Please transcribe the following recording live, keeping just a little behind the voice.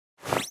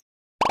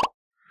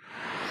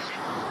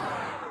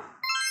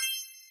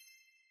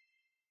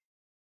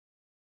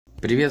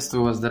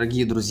Приветствую вас,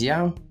 дорогие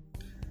друзья!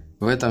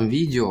 В этом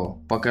видео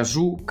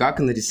покажу, как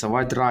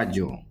нарисовать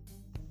радио.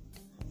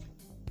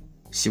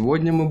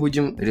 Сегодня мы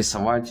будем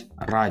рисовать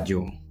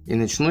радио. И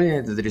начну я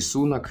этот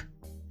рисунок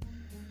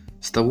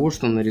с того,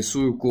 что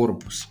нарисую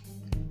корпус.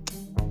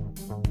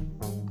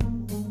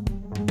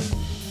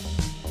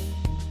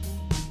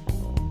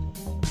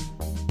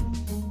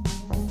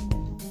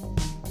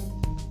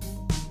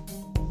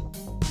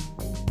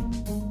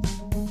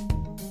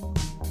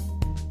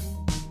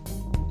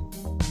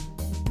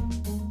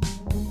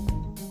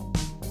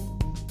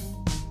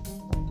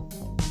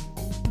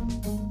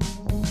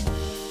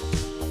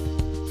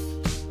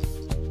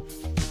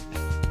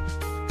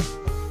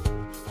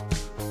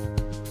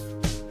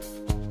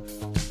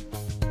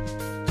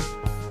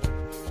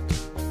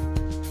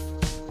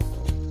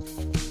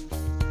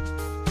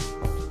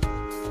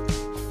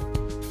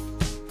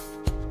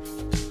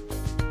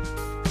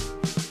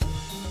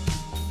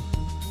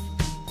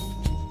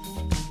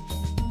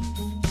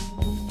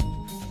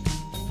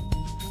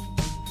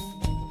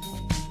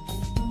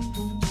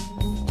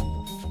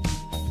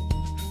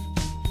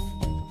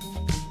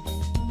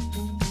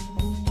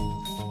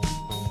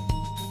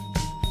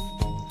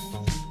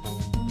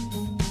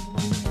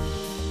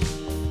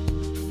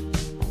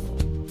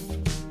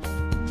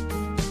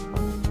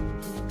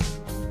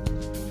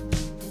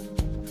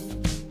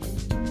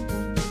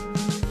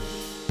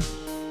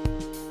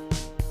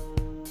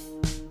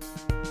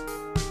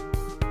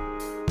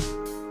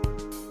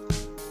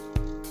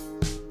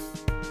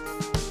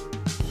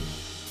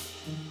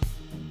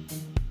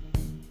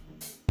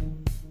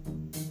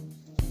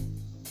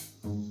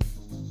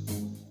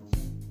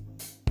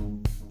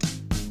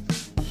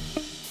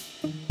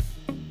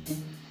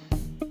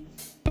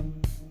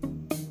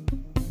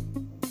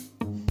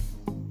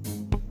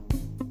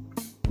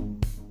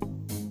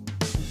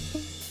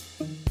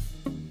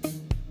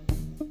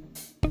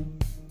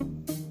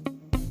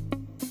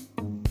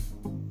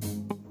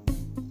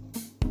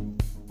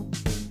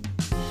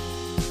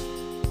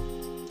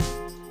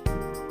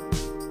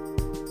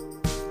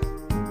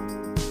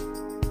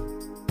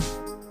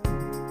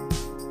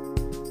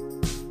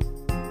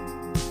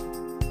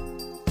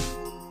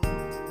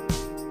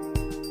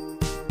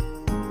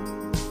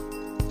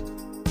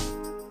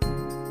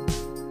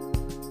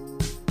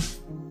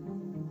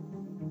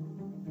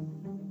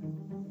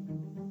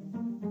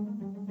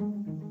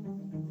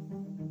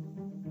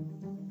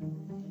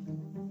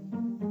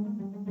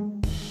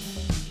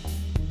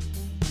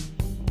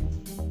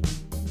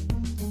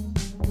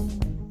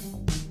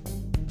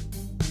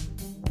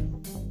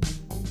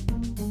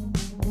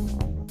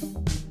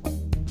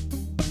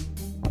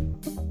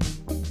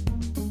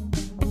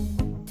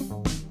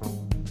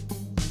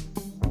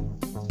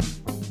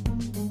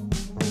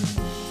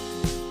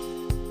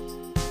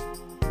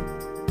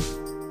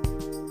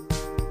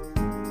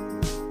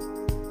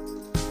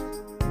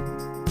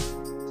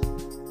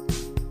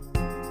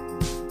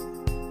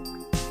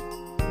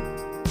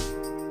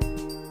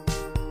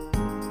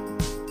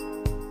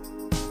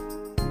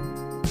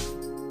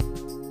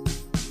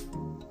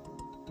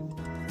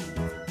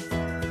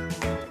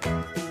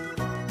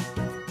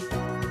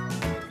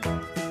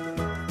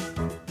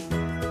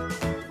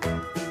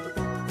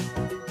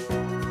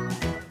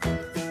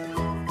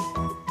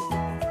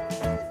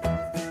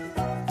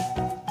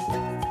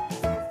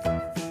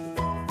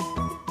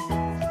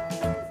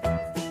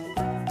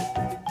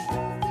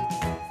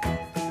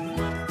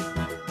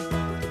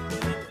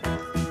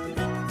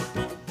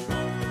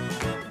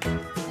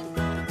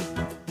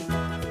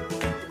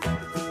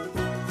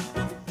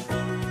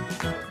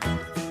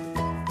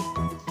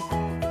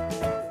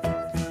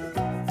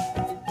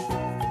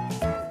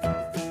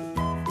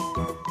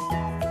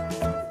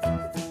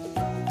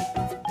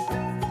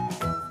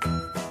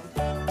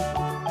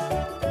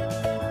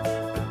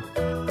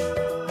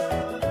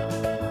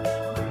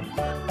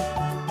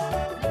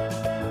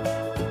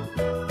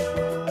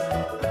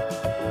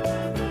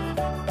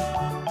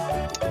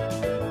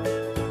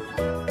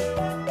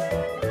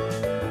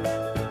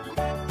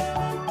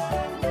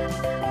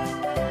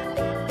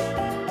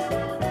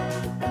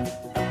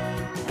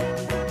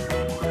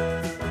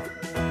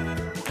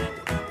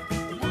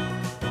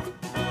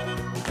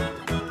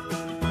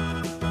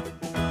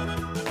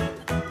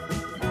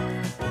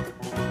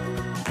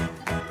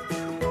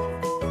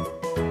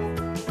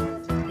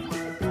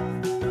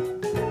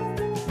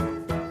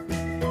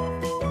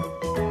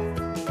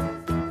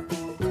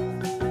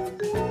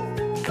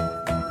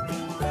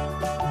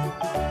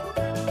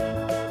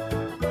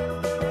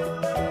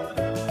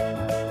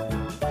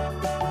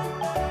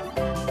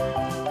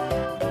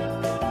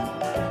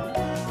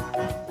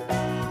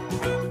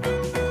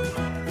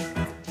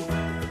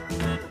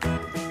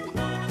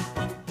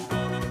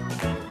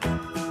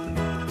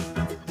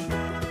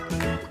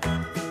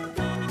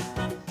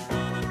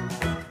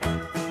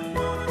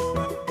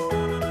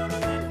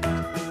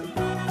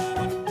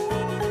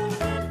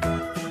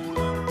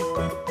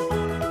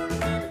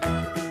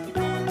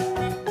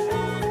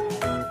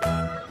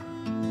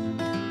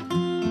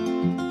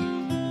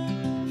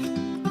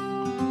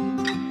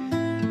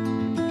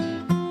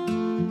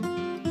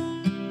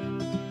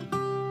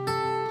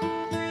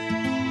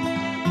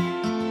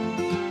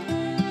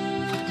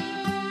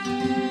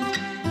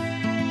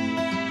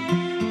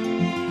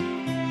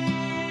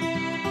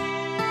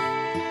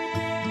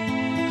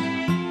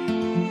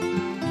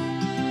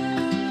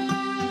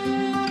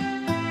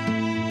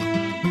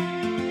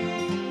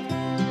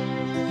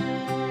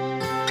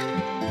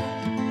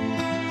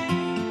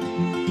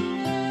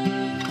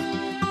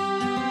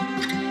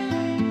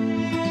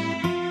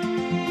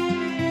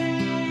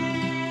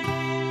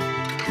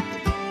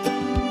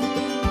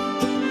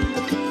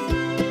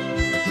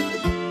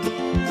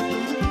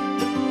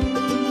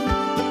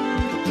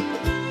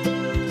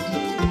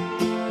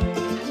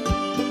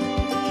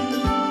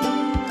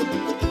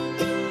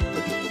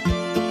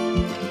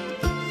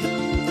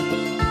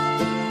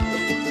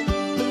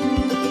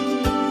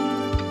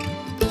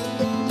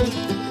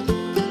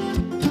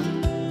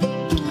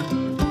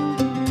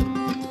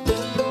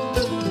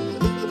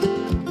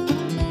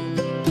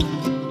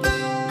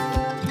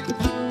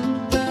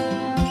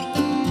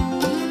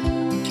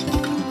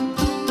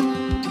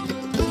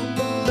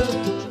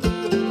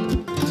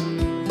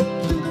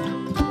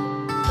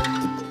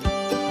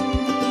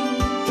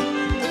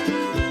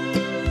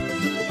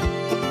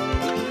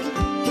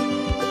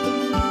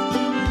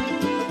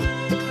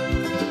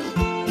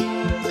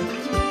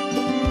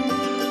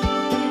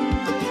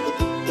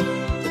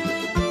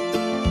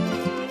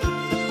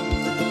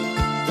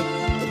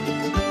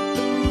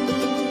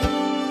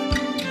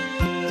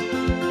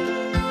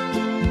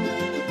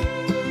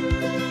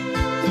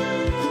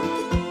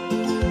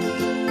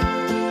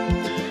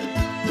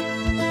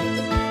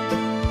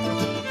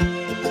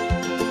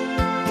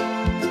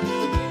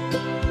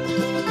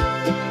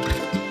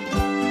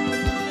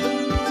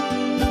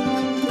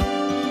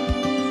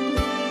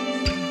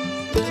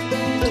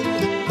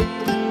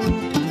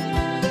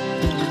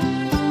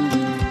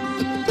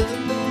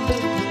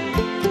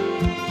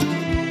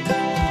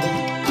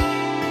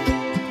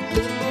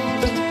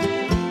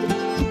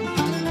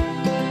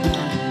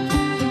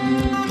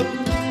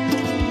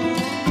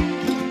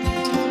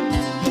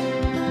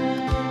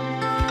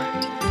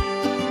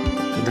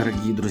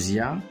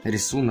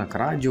 рисунок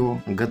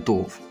радио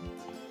готов.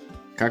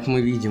 Как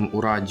мы видим,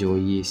 у радио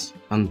есть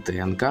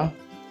антенка,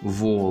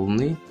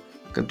 волны,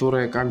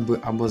 которые как бы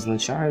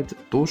обозначают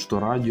то, что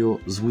радио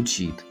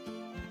звучит.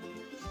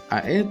 А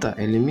это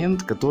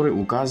элемент, который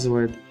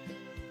указывает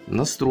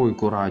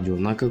настройку радио,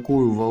 на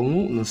какую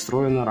волну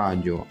настроено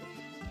радио.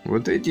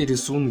 Вот эти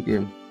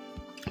рисунки,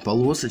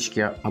 полосочки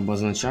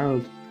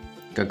обозначают,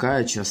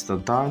 какая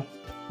частота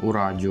у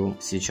радио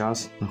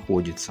сейчас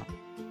находится.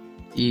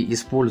 И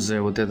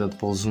используя вот этот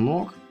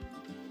ползунок,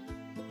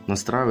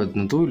 настраивают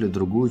на ту или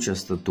другую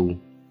частоту.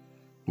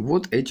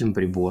 Вот этим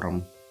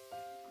прибором.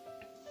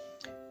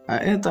 А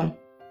это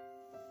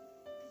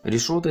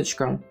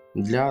решеточка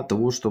для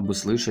того, чтобы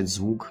слышать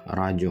звук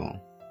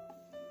радио.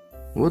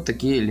 Вот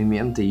такие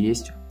элементы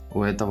есть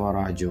у этого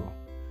радио.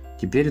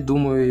 Теперь,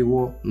 думаю,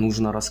 его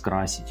нужно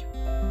раскрасить.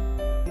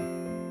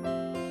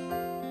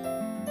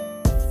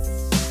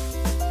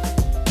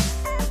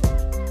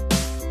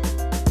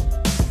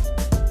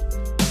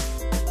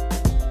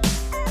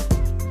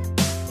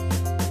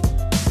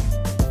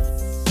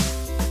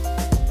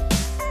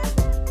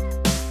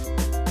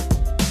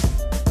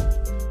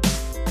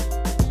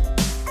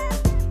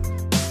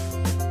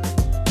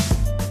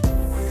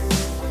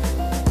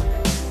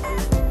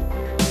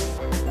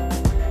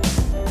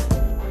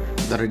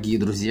 Дорогие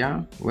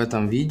друзья, в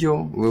этом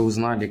видео вы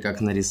узнали,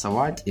 как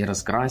нарисовать и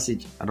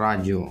раскрасить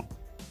радио.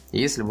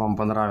 Если вам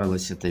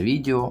понравилось это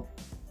видео,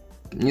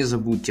 не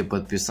забудьте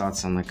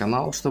подписаться на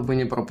канал, чтобы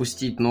не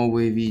пропустить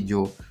новые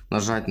видео,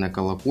 нажать на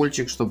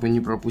колокольчик, чтобы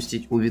не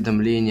пропустить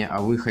уведомления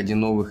о выходе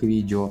новых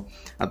видео,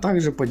 а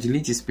также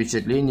поделитесь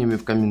впечатлениями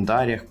в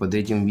комментариях под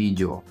этим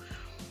видео.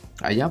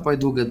 А я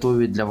пойду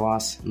готовить для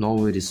вас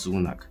новый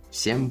рисунок.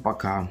 Всем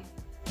пока!